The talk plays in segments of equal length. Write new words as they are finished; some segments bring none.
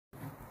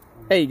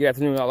Hey, good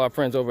afternoon, all our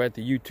friends over at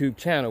the YouTube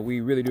channel.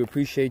 We really do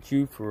appreciate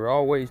you for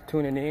always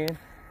tuning in.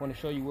 I want to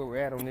show you where we're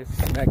at on this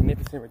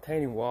magnificent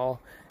retaining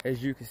wall.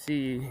 As you can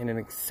see, in an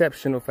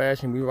exceptional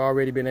fashion, we've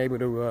already been able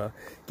to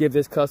give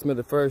this customer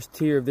the first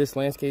tier of this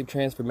landscape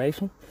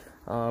transformation.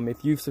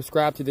 If you've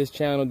subscribed to this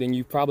channel, then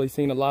you've probably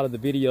seen a lot of the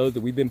videos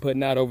that we've been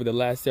putting out over the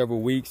last several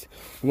weeks.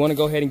 We want to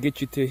go ahead and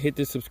get you to hit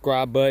the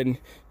subscribe button.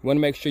 We want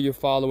to make sure you're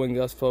following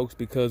us, folks,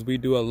 because we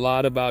do a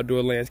lot of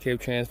outdoor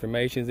landscape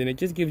transformations, and it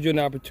just gives you an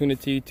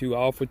opportunity to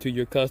offer to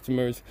your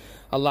customers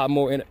a lot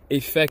more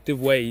effective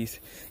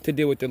ways to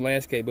deal with the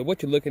landscape. But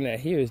what you're looking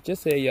at here is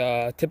just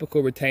a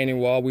typical retaining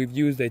wall. We've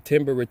used a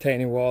timber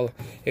retaining wall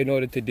in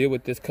order to deal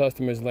with this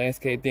customer's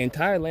landscape. The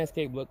entire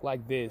landscape looked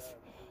like this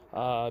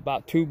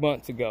about 2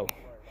 months ago,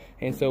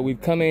 and so we've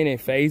come in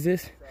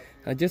phases.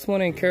 I just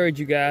want to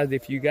encourage you guys,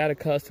 if you got a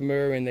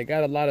customer and they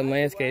got a lot of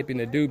landscaping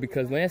to do,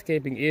 because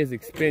landscaping is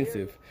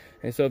expensive,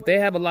 and so if they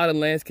have a lot of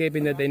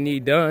landscaping that they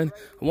need done,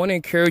 I want to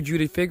encourage you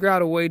to figure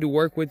out a way to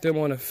work with them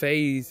on a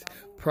phase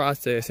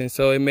process. And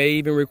so it may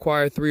even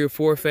require 3 or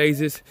 4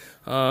 phases.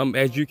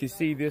 As you can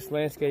see, this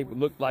landscape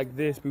looked like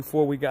this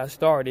before we got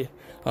started,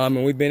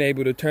 and we've been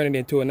able to turn it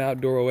into an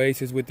outdoor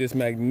oasis with this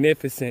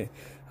magnificent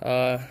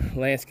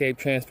landscape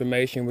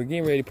transformation. We're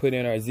getting ready to put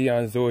in our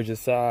Zeon Zorja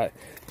side.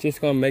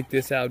 Just gonna make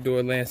this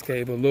outdoor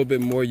landscape a little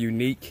bit more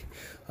unique.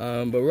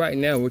 But right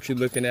now what you're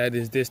looking at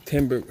is this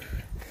timber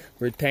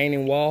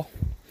retaining wall.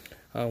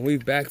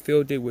 We've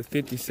backfilled it with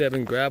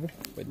 57 gravel,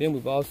 but then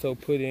we've also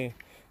put in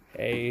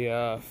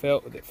a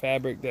felt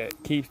fabric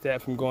that keeps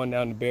that from going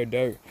down to bare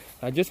dirt.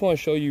 I just want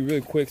to show you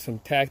real quick some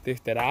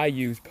tactics that I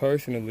use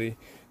personally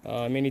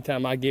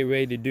anytime I get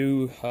ready to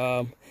do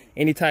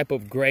any type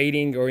of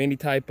grading or any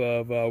type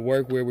of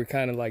work where we're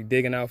kind of like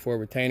digging out for a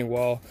retaining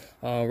wall.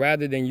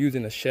 Rather than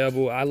using a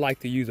shovel, I like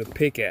to use a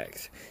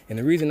pickaxe. And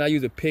the reason I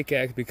use a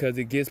pickaxe, because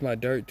it gets my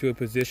dirt to a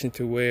position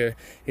to where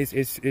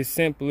it's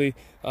simply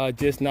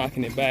just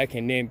knocking it back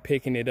and then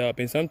picking it up.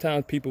 And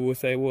sometimes people will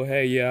say, well,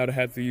 hey, yeah, I'd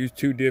have to use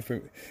 2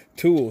 different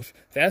tools.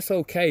 That's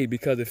okay,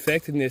 because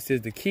effectiveness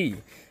is the key.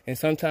 And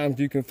sometimes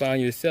you can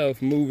find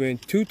yourself moving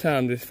 2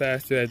 times as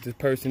faster as the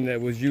person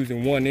that was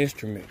using 1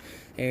 instrument.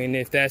 And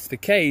if that's the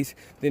case,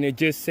 then it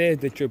just says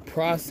that your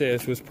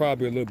process was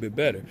probably a little bit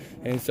better.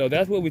 And so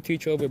that's what we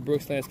teach over at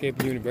Brooks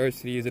Landscaping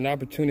University, is an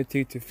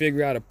opportunity to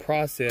figure out a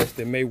process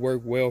that may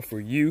work well for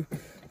you.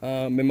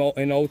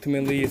 And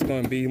ultimately it's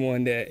going to be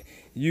one that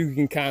you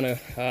can kind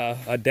of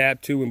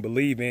adapt to and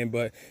believe in.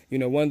 But you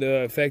know, one of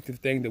the effective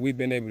things that we've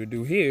been able to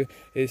do here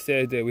is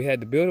says that we had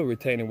to build a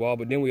retaining wall,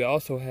 but then we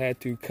also had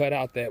to cut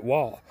out that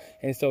wall.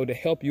 And so to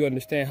help you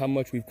understand how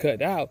much we've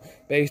cut out,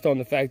 based on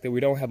the fact that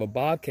we don't have a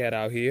bobcat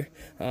out here,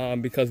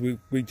 because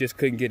we just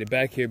couldn't get it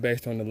back here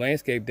based on the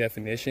landscape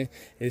definition,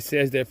 it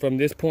says that from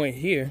this point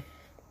here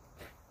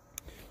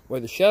where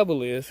the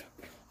shovel is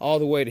all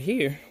the way to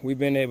here, we've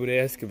been able to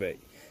excavate.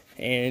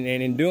 And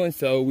in doing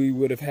so, we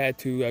would have had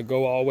to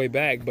go all the way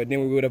back, but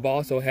then we would have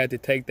also had to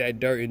take that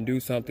dirt and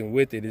do something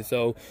with it. And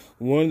so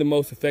one of the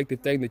most effective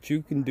things that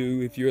you can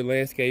do if you're a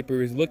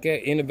landscaper is look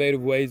at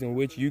innovative ways in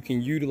which you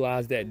can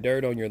utilize that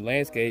dirt on your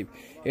landscape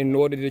in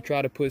order to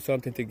try to put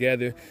something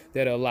together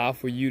that allow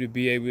for you to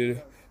be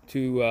able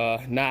to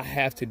not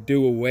have to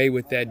do away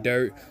with that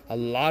dirt. A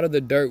lot of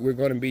the dirt we're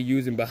going to be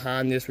using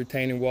behind this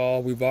retaining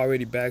wall, we've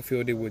already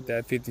backfilled it with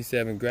that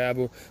 57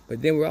 gravel,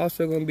 but then we're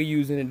also going to be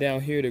using it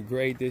down here to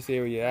grade this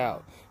area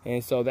out.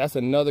 And so that's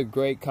another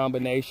great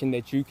combination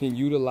that you can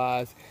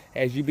utilize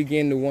as you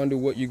begin to wonder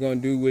what you're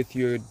going to do with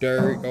your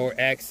dirt or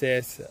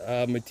access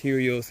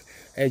materials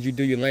as you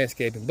do your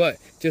landscaping. But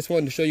just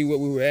wanted to show you what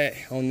we were at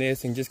on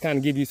this and just kind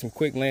of give you some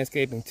quick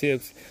landscaping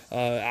tips.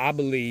 I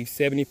believe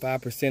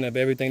 75% of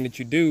everything that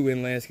you do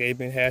in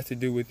landscaping has to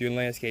do with your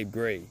landscape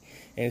grade.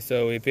 And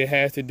so if it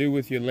has to do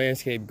with your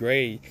landscape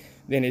grade,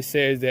 then it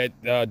says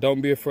that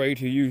don't be afraid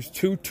to use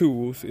 2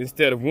 tools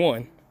instead of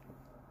 1.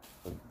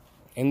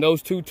 And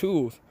those 2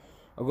 tools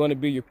are going to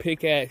be your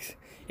pickaxe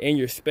and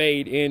your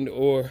spade and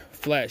or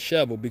flat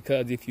shovel,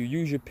 because if you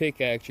use your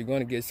pickaxe, you're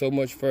going to get so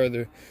much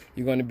further.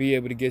 You're going to be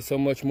able to get so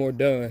much more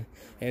done,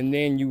 and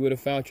then you would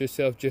have found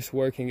yourself just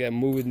working at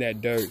moving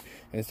that dirt.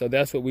 And so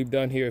that's what we've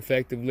done here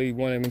effectively.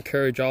 Want to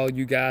encourage all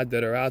you guys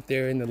that are out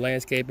there in the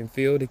landscaping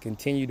field to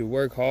continue to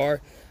work hard.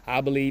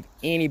 I believe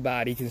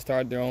anybody can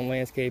start their own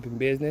landscaping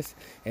business,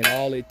 and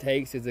all it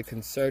takes is a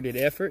concerted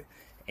effort,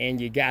 and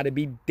you got to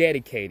be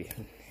dedicated.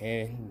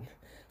 And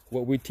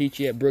what we teach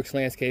you at Brooks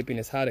Landscaping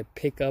is how to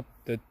pick up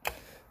the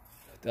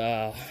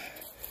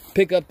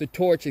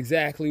torch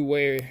exactly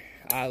where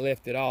I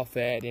left it off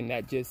at, and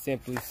that just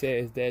simply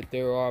says that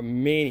there are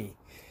many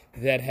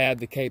that have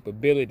the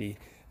capability,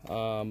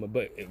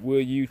 but will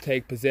you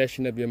take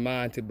possession of your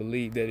mind to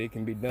believe that it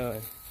can be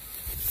done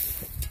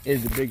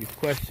is the biggest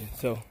question.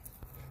 So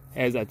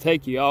as I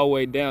take you all the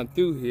way down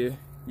through here,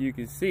 you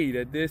can see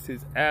that this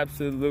is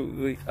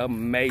absolutely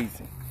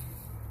amazing.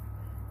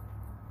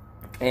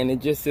 And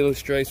it just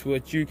illustrates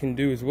what you can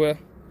do as well.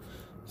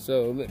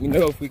 So let me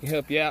know if we can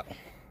help you out.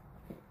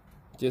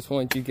 Just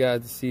want you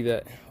guys to see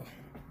that